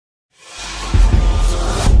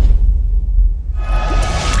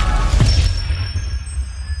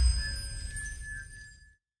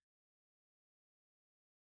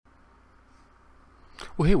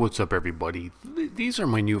Well, hey, what's up, everybody? These are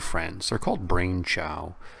my new friends. They're called Brain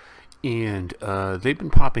Chow, and they've been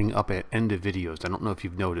popping up at end of videos. I don't know if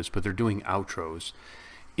you've noticed, but they're doing outros,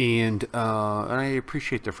 and I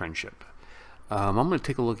appreciate their friendship. I'm going to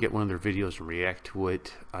take a look at one of their videos and react to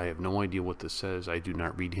it. I have no idea what this says. I do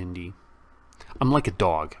not read Hindi. I'm like a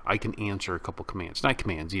dog. I can answer a couple commands. Not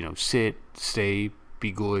commands, you know, sit, stay,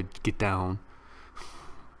 be good, get down.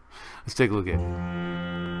 Let's take a look at it.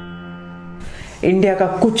 India का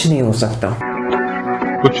कुछ नहीं हो सकता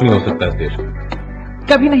इस देश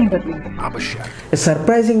कभी नहीं बदलेंगे. A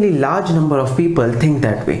surprisingly large number of people think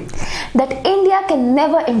that way. That India can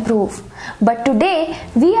never improve. But today,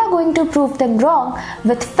 we are going to prove them wrong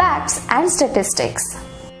with facts and statistics.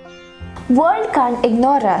 World can't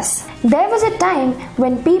ignore us. There was a time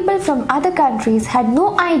when people from other countries had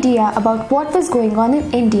no idea about what was going on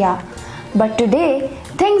in India. But today,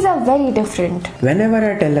 things are very different. Whenever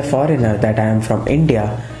I tell a foreigner that I am from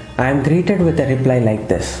India, I am greeted with a reply like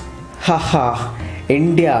this. Haha,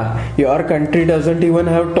 India, your country doesn't even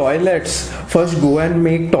have toilets. First go and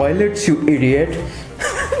make toilets, you idiot.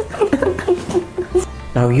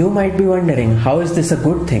 Now you might be wondering, how is this a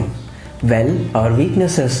good thing? Well, our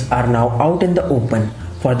weaknesses are now out in the open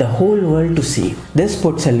for the whole world to see. This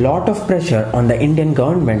puts a lot of pressure on the Indian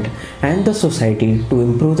government and the society to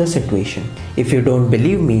improve the situation. If you don't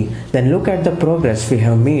believe me, then look at the progress we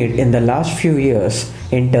have made in the last few years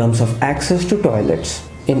in terms of access to toilets.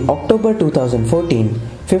 In October 2014,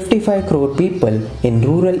 55 crore people in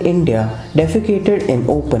rural India defecated in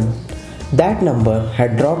open. That number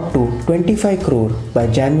had dropped to 25 crore by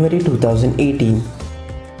January 2018.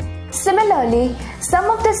 Similarly, some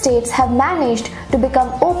of the states have managed to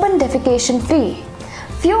become open defecation free.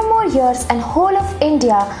 Few more years and whole of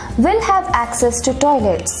India will have access to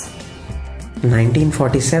toilets.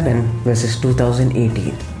 1947 versus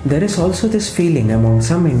 2018. There is also this feeling among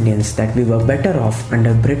some Indians that we were better off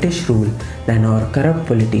under British rule than our corrupt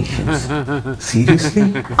politicians.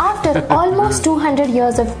 Seriously? After almost 200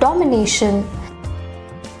 years of domination,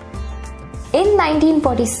 in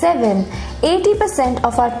 1947, 80%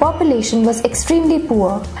 of our population was extremely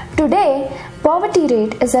poor. Today, poverty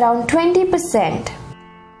rate is around 20%.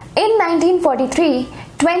 In 1943,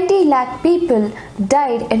 20 lakh people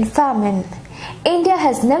died in famine. India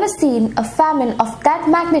has never seen a famine of that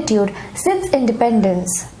magnitude since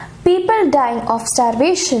independence. People dying of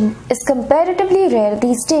starvation is comparatively rare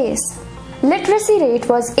these days. Literacy rate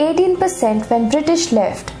was 18% when British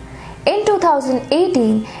left. In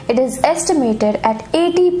 2018, it is estimated at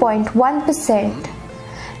 80.1%.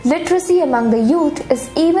 Literacy among the youth is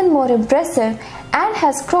even more impressive and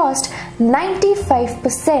has crossed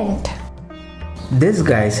 95%. This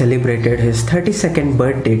guy celebrated his 32nd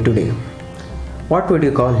birthday today. What would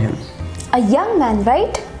you call him? A young man,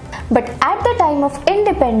 right? But at the time of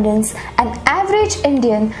independence, an average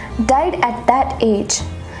Indian died at that age.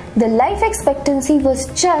 The life expectancy was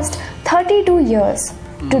just 32 years.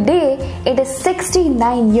 Today, it is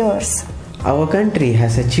 69 years. Our country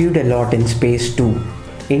has achieved a lot in space too.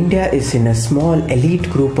 India is in a small elite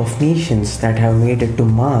group of nations that have made it to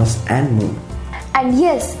Mars and Moon. And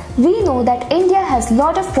yes, we know that India has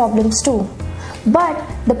lot of problems too. But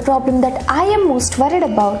the problem that I am most worried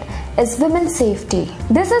about is women's safety.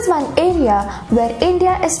 This is one area where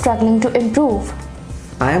India is struggling to improve.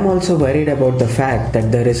 I am also worried about the fact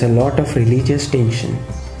that there is a lot of religious tension.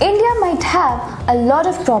 India might have a lot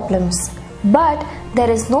of problems, but there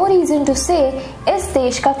is no reason to say इस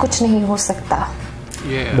देश का कुछ नहीं हो सकता.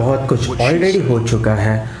 बहुत कुछ already हो चुका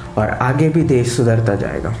है और आगे भी देश सुधरता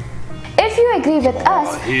जाएगा. If you agree with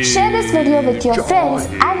us, share this video with your friends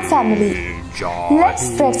and family. Let's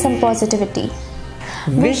spread some positivity.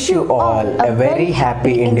 Wish you all a very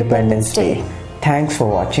happy Independence Day. Thanks for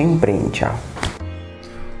watching Brain Chow.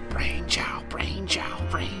 Brain Chow, Brain Chow,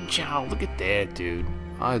 Brain Chow. Look at that, dude.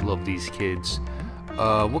 I love these kids.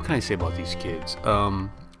 What can I say about these kids?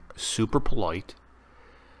 Super polite,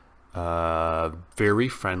 very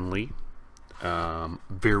friendly,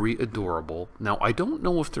 very adorable. Now, I don't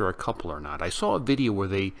know if they're a couple or not. I saw a video where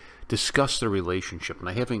they discussed their relationship, and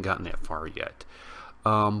I haven't gotten that far yet.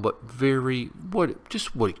 But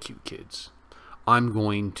just what cute kids. I'm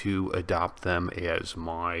going to adopt them as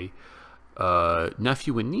my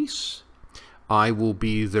nephew and niece. I will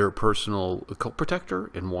be their personal cult protector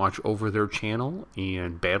and watch over their channel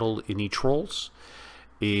and battle any trolls.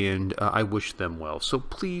 And I wish them well. So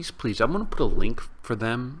please, please, I'm going to put a link for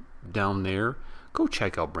them down there. Go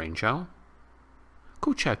check out Brain Chow.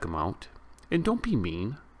 Go check them out. And don't be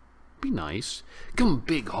mean. Be nice. Give them a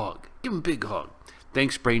big hug. Give them a big hug.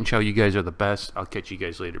 Thanks, Brain Chow. You guys are the best. I'll catch you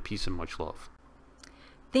guys later. Peace and much love.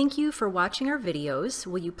 Thank you for watching our videos.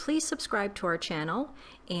 Will you please subscribe to our channel,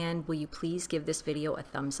 and will you please give this video a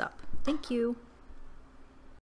thumbs up? Thank you.